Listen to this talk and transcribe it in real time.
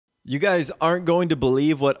You guys aren't going to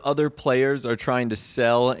believe what other players are trying to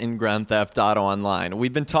sell in Grand Theft Auto Online.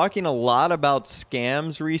 We've been talking a lot about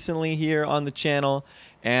scams recently here on the channel,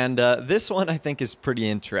 and this one I think is pretty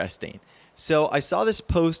interesting. So I saw this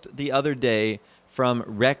post the other day from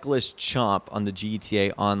Reckless Chomp on the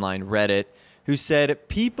GTA Online Reddit, who said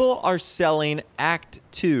people are selling Act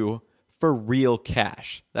 2 for real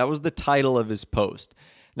cash. That was the title of his post.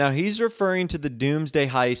 Now he's referring to the Doomsday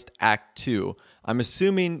Heist Act 2. I'm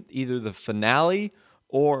assuming either the finale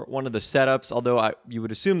or one of the setups, although you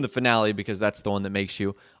would assume the finale because that's the one that makes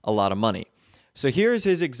you a lot of money. So here's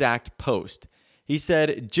his exact post. He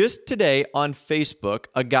said, just today on Facebook,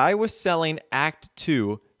 a guy was selling Act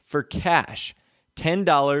 2 for cash,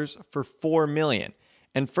 $10 for $4 million.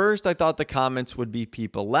 And first I thought the comments would be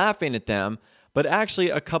people laughing at them, but actually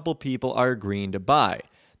a couple people are agreeing to buy.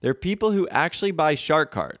 There are people who actually buy shark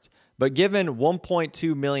cards. But given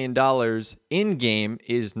 $1.2 million in-game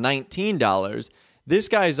is $19, this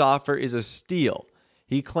guy's offer is a steal.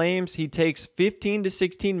 He claims he takes 15 to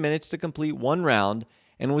 16 minutes to complete one round,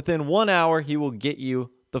 and within 1 hour, he will get you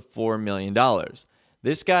the $4 million.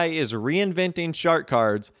 This guy is reinventing shark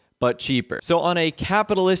cards, but cheaper. So on a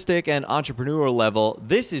capitalistic and entrepreneurial level,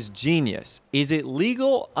 this is genius. Is it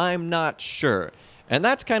legal? I'm not sure. And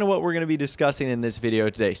that's kind of what we're going to be discussing in this video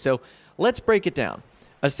today. So let's break it down.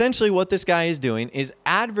 Essentially, what this guy is doing is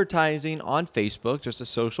advertising on Facebook, just a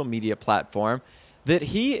social media platform, that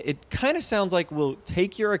it kind of sounds like will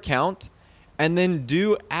take your account and then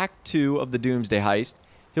do Act 2 of the Doomsday Heist.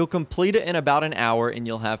 He'll complete it in about an hour and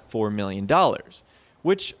you'll have $4 million,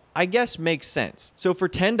 which I guess makes sense. So for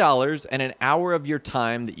 $10 and an hour of your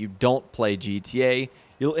time that you don't play GTA,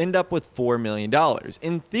 you'll end up with $4 million.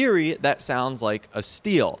 In theory, that sounds like a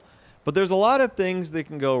steal, but there's a lot of things that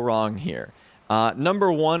can go wrong here. Number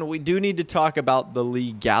one, we do need to talk about the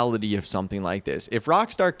legality of something like this. If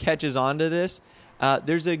Rockstar catches on to this,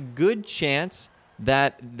 there's a good chance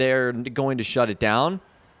that they're going to shut it down,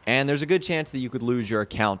 and there's a good chance that you could lose your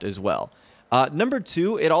account as well. Number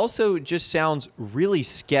two, it also just sounds really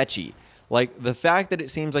sketchy. Like the fact that it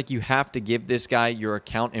seems like you have to give this guy your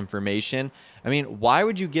account information. I mean, why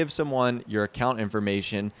would you give someone your account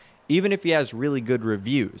information even if he has really good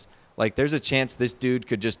reviews? Like, there's a chance this dude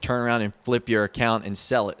could just turn around and flip your account and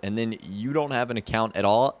sell it, and then you don't have an account at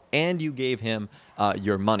all, and you gave him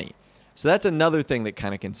your money. So that's another thing that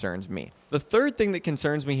kind of concerns me. The third thing that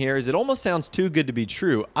concerns me here is it almost sounds too good to be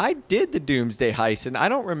true. I did the Doomsday Heist, and I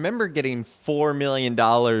don't remember getting $4 million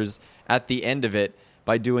at the end of it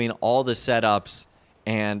by doing all the setups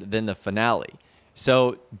and then the finale.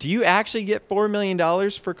 So do you actually get $4 million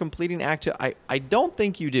for completing Act 2? I don't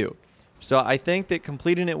think you do. So I think that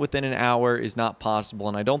completing it within an hour is not possible,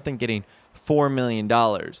 and I don't think getting $4 million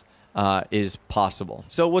is possible.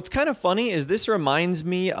 So what's kind of funny is this reminds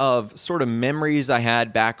me of sort of memories I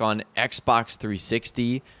had back on Xbox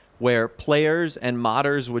 360, where players and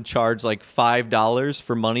modders would charge like $5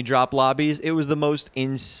 for money drop lobbies. It was the most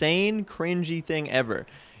insane, cringy thing ever.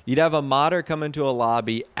 You'd have a modder come into a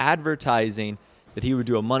lobby advertising that he would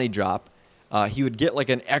do a money drop. He would get like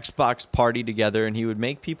an Xbox party together and he would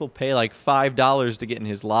make people pay like $5 to get in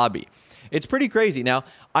his lobby. It's pretty crazy. Now,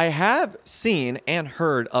 I have seen and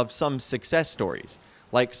heard of some success stories.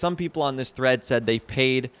 Like some people on this thread said they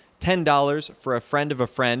paid $10 for a friend of a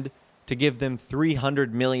friend to give them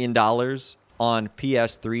 $300 million on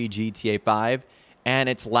PS3 GTA 5, and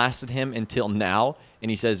it's lasted him until now,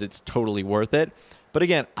 and he says it's totally worth it. But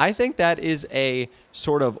again, I think that is a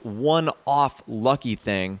sort of one-off lucky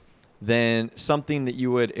thing than something that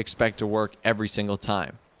you would expect to work every single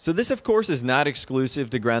time. So this, of course, is not exclusive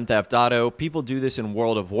to Grand Theft Auto. People do this in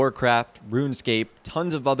World of Warcraft, RuneScape,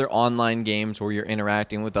 tons of other online games where you're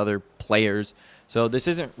interacting with other players. So this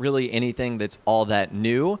isn't really anything that's all that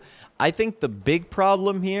new. I think the big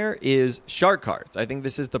problem here is shark cards. I think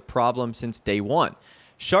this is the problem since day one.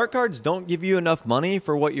 Shark cards don't give you enough money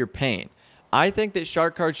for what you're paying. I think that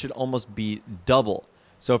shark cards should almost be double.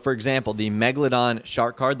 So for example, the Megalodon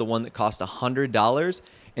shark card, the one that cost $100,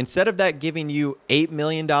 instead of that giving you $8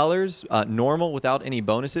 million normal without any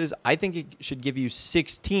bonuses, I think it should give you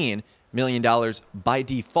 $16 million by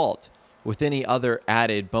default with any other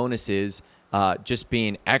added bonuses just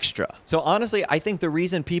being extra. So honestly, I think the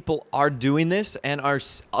reason people are doing this and are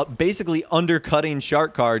basically undercutting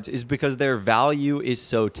shark cards is because their value is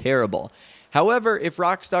so terrible. However, if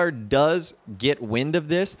Rockstar does get wind of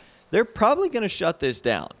this, they're probably going to shut this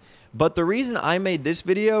down. But the reason I made this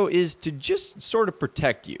video is to just sort of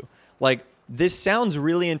protect you. Like, this sounds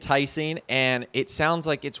really enticing, and it sounds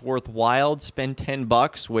like it's worthwhile to spend 10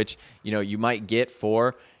 bucks, which, you know, you might get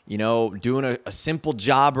for, you know, doing a simple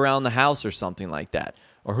job around the house or something like that.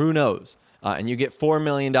 or who knows, and you get $4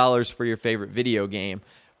 million for your favorite video game.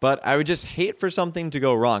 But I would just hate for something to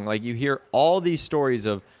go wrong. Like, you hear all these stories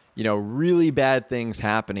of, really bad things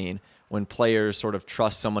happening when players sort of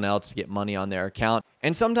trust someone else to get money on their account.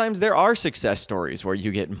 And sometimes there are success stories where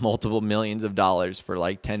you get multiple millions of dollars for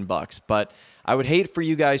like $10. But I would hate for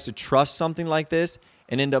you guys to trust something like this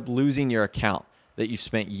and end up losing your account that you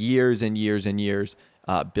spent years and years and years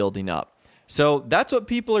building up. So that's what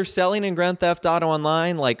people are selling in Grand Theft Auto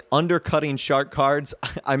Online, like undercutting shark cards.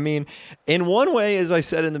 I mean, in one way, as I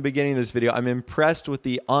said in the beginning of this video, I'm impressed with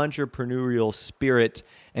the entrepreneurial spirit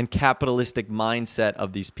and capitalistic mindset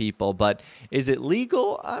of these people. But is it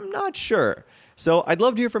legal? I'm not sure. So I'd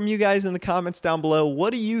love to hear from you guys in the comments down below.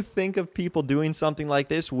 What do you think of people doing something like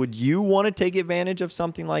this? Would you want to take advantage of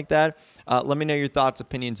something like that? Let me know your thoughts,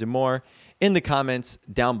 opinions, and more in the comments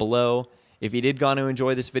down below. If you did go on to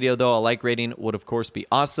enjoy this video, though, a like rating would, of course, be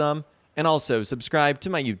awesome. And also, subscribe to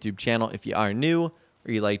my YouTube channel if you are new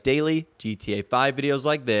or you like daily GTA 5 videos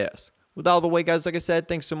like this. With all the way, guys, like I said,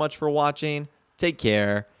 thanks so much for watching. Take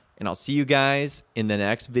care, and I'll see you guys in the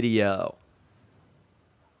next video.